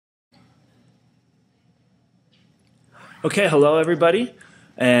Okay, hello everybody,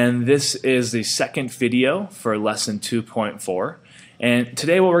 and this is the second video for lesson 2.4. And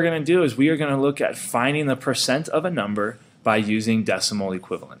today what we're going to do is we are going to look at finding the percent of a number by using decimal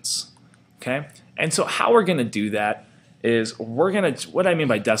equivalents. Okay, and so how we're going to do that is what I mean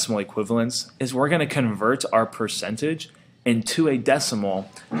by decimal equivalents is we're going to convert our percentage into a decimal,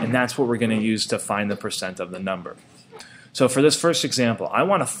 and that's what we're going to use to find the percent of the number. So for this first example, I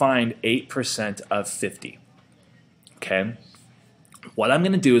want to find 8% of 50. Okay, what I'm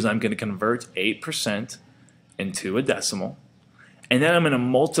going to do is I'm going to convert 8% into a decimal, and then I'm going to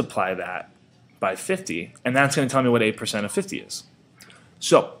multiply that by 50, and that's going to tell me what 8% of 50 is.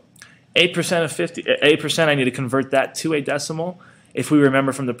 So 8% of 50, 8%, I need to convert that to a decimal. If we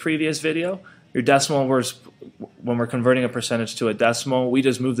remember from the previous video, your decimal was, when we're converting a percentage to a decimal, we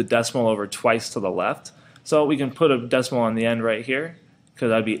just move the decimal over twice to the left. So we can put a decimal on the end right here, because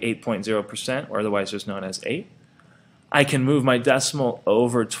that would be 8.0%, or otherwise just known as 8. I can move my decimal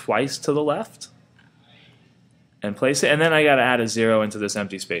over twice to the left and place it, and then I got to add a 0 into this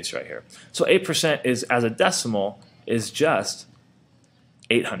empty space right here. So 8% is, as a decimal, is just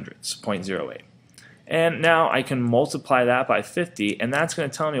 0.08. And now I can multiply that by 50, and that's going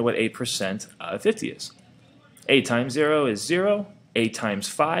to tell me what 8% of 50 is. 8 times 0 is 0. 8 times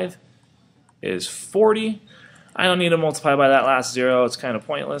 5 is 40. I don't need to multiply by that last 0. It's kind of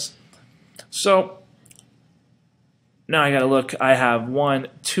pointless. So now I got to look. I have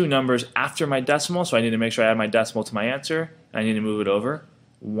 2 numbers after my decimal, so I need to make sure I add my decimal to my answer. I need to move it over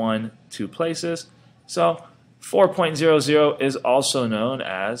 2 places. So 4.00 is also known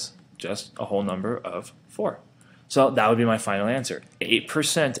as just a whole number of 4. So that would be my final answer.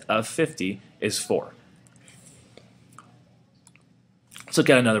 8% of 50 is 4. Let's look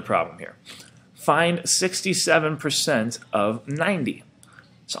at another problem here. Find 67% of 90.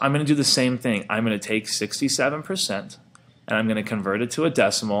 So I'm going to do the same thing. I'm going to take 67% and I'm going to convert it to a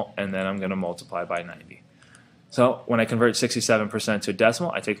decimal, and then I'm going to multiply by 90. So when I convert 67% to a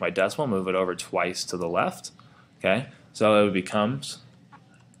decimal, I take my decimal, move it over twice to the left. Okay, so it becomes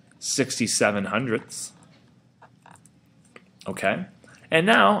 67 hundredths. Okay, and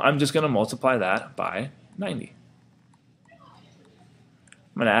now I'm just going to multiply that by 90. I'm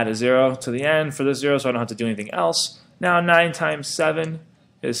going to add a 0 to the end for this 0 so I don't have to do anything else. Now 9 times 7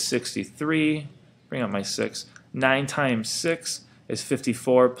 is 63. Bring up my 6. 9 times 6 is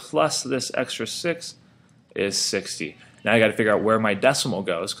 54, plus this extra 6 is 60. Now I got to figure out where my decimal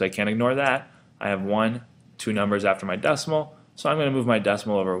goes, because I can't ignore that. I have 2 numbers after my decimal, so I'm going to move my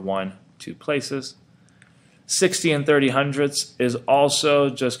decimal over 2 places. 60 and 30 hundredths is also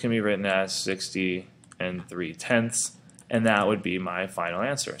just can be written as 60 and 3/10, and that would be my final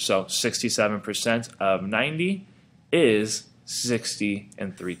answer. So 67% of 90 is 60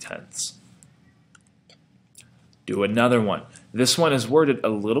 and 3/10. Do another one. This one is worded a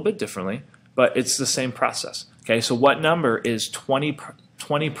little bit differently, but it's the same process. Okay, so what number is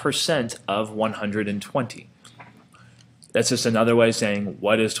 20% of 120? That's just another way of saying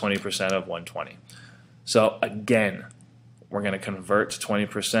what is 20% of 120. So again, we're going to convert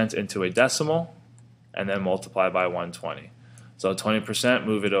 20% into a decimal and then multiply by 120. So 20%,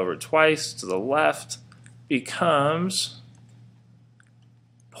 move it over twice to the left, becomes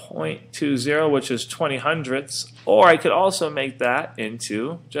 0.20, which is 20 hundredths, or I could also make that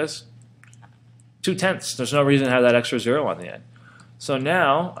into just 2/10. There's no reason to have that extra 0 on the end. So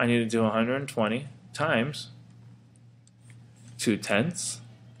now I need to do 120 times 2/10.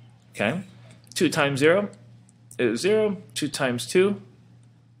 Okay, 2 times 0 is 0. 2 times 2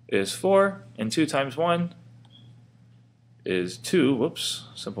 is 4, and 2 times 1 is 2. Whoops,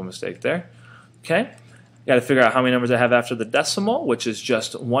 simple mistake there. Okay. Got to figure out how many numbers I have after the decimal, which is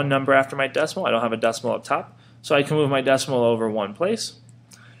just 1 number after my decimal. I don't have a decimal up top, so I can move my decimal over 1 place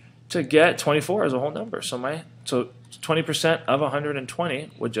to get 24 as a whole number. So 20% of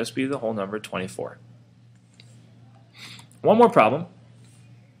 120 would just be the whole number 24. One more problem.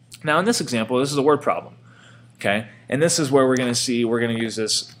 Now in this example, this is a word problem. Okay, and this is where we're going to use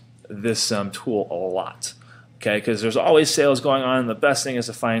this tool a lot. Okay, because there's always sales going on, and the best thing is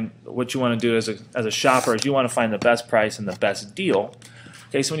to find what you want to do as a shopper is you want to find the best price and the best deal.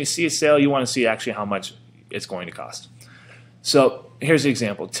 Okay, so when you see a sale, you want to see actually how much it's going to cost. So here's the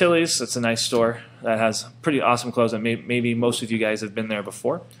example. Tilly's, that's a nice store that has pretty awesome clothes, and maybe most of you guys have been there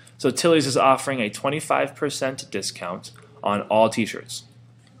before. So Tilly's is offering a 25% discount on all t-shirts.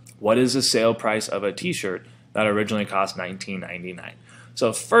 What is the sale price of a t-shirt that originally cost $19.99?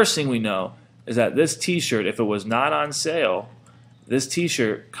 So first thing we know is that this t-shirt, if it was not on sale, this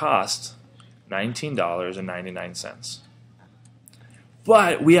t-shirt cost $19.99.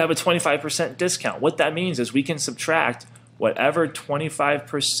 But we have a 25% discount. What that means is we can subtract whatever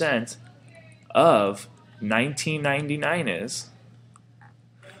 25% of $19.99 is,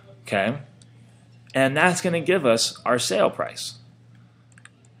 okay? And that's going to give us our sale price.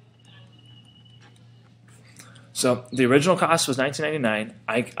 So the original cost was $19.99.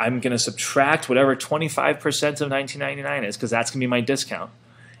 I'm going to subtract whatever 25% of $19.99 is, because that's going to be my discount.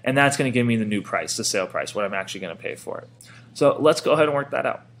 And that's going to give me the new price, the sale price, what I'm actually going to pay for it. So let's go ahead and work that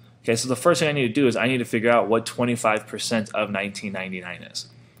out. Okay, so the first thing I need to do is I need to figure out what 25% of $19.99 is.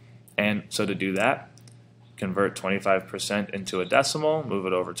 And so to do that, convert 25% into a decimal, move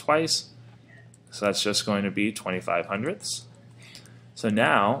it over twice. So that's just going to be 25 hundredths. So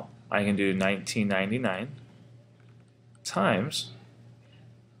now I can do $19.99 times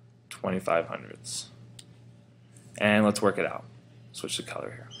 25 hundredths. And let's work it out. Switch the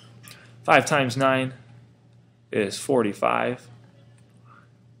color here. 5 times 9 is 45.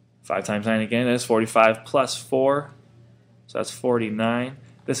 5 times 9 again is 45 plus 4. So that's 49.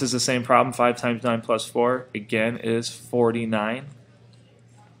 This is the same problem. 5 times 9 plus 4 again is 49.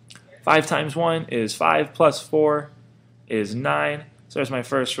 5 times 1 is 5 plus 4 is 9. So there's my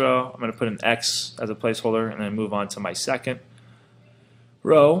first row. I'm going to put an X as a placeholder and then move on to my second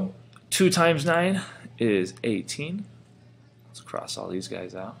row. 2 times 9 is 18. Let's cross all these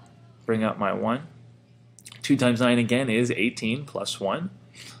guys out. Bring out my 1. 2 times 9 again is 18 plus 1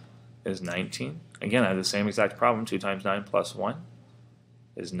 is 19. Again, I have the same exact problem. 2 times 9 plus 1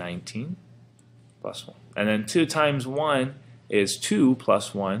 is 19 plus 1. And then 2 times 1 is 2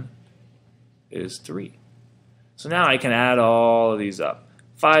 plus 1 is 3. So now I can add all of these up.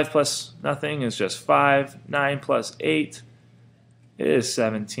 5 plus nothing is just 5. 9 plus 8 is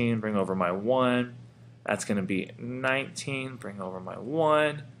 17. Bring over my 1. That's going to be 19. Bring over my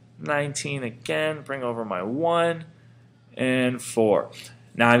 1. 19 again. Bring over my 1. And 4.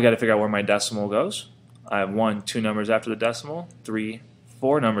 Now I've got to figure out where my decimal goes. I have 1, 2 numbers after the decimal. 3,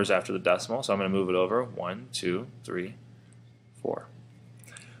 4 numbers after the decimal. So I'm going to move it over. 1, 2, 3, 4.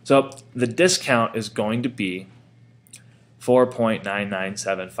 So the discount is going to be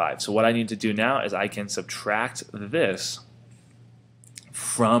 4.9975. So what I need to do now is I can subtract this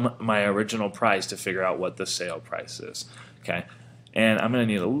from my original price to figure out what the sale price is. Okay, and I'm going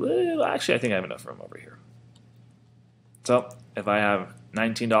to need a little, actually I think I have enough room over here. So if I have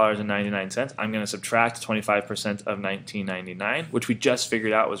 $19.99, I'm going to subtract 25% of $19.99, which we just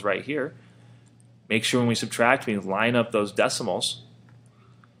figured out was right here. Make sure when we subtract, we line up those decimals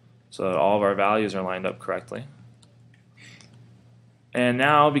so that all of our values are lined up correctly. And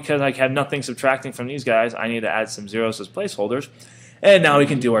now, because I have nothing subtracting from these guys, I need to add some zeros as placeholders. And now we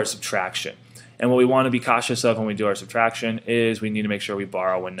can do our subtraction. And what we want to be cautious of when we do our subtraction is we need to make sure we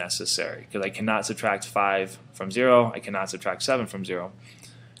borrow when necessary. Because I cannot subtract 5 from 0. I cannot subtract 7 from 0.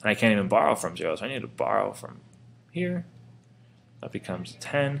 And I can't even borrow from 0. So I need to borrow from here. That becomes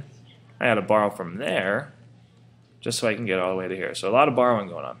 10. I got to borrow from there just so I can get all the way to here. So a lot of borrowing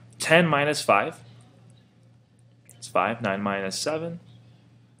going on. 10 minus 5. It's 5. 9 minus 7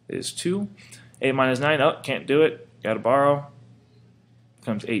 is 2. 8 minus 9, oh, can't do it. Got to borrow.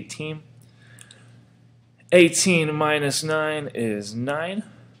 Becomes 18. 18 minus 9 is 9.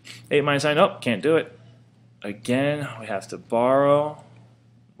 8 minus 9, oh, can't do it. Again, we have to borrow.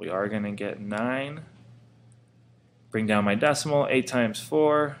 We are going to get 9. Bring down my decimal. 8 times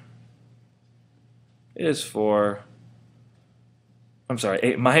 4 is 4. I'm sorry,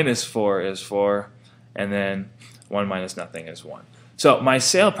 8 minus 4 is 4. And then 1 minus nothing is 1. So my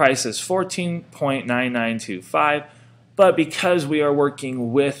sale price is $14.9925. But because we are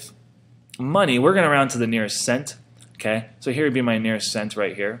working with money, we're going to round to the nearest cent. Okay, so here would be my nearest cent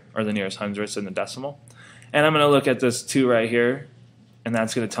right here, or the nearest hundredths in the decimal. And I'm going to look at this 2 right here, and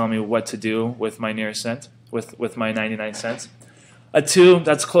that's going to tell me what to do with my nearest cent, with my 99 cents. A 2,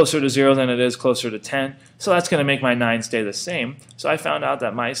 that's closer to 0 than it is closer to 10, so that's going to make my 9 stay the same. So I found out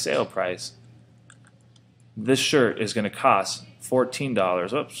that my sale price, this shirt is going to cost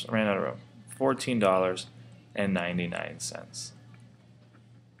 $14. Oops, I ran out of room. $14.99.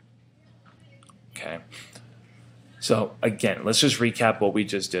 Okay. So again, let's just recap what we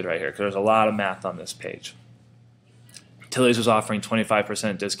just did right here, because there's a lot of math on this page. Tilly's was offering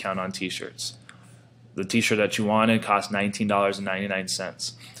 25% discount on t-shirts. The t-shirt that you wanted cost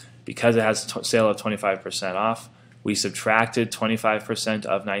 $19.99. Because it has a sale of 25% off, we subtracted 25%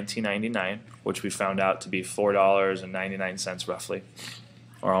 of $19.99, which we found out to be $4.99 roughly,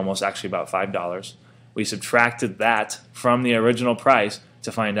 or almost actually about $5. We subtracted that from the original price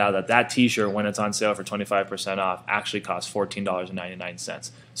to find out that that t-shirt, when it's on sale for 25% off, actually costs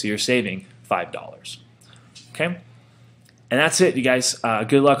 $14.99. So you're saving $5. Okay? And that's it, you guys.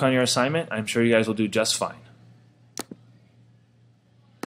 Good luck on your assignment. I'm sure you guys will do just fine.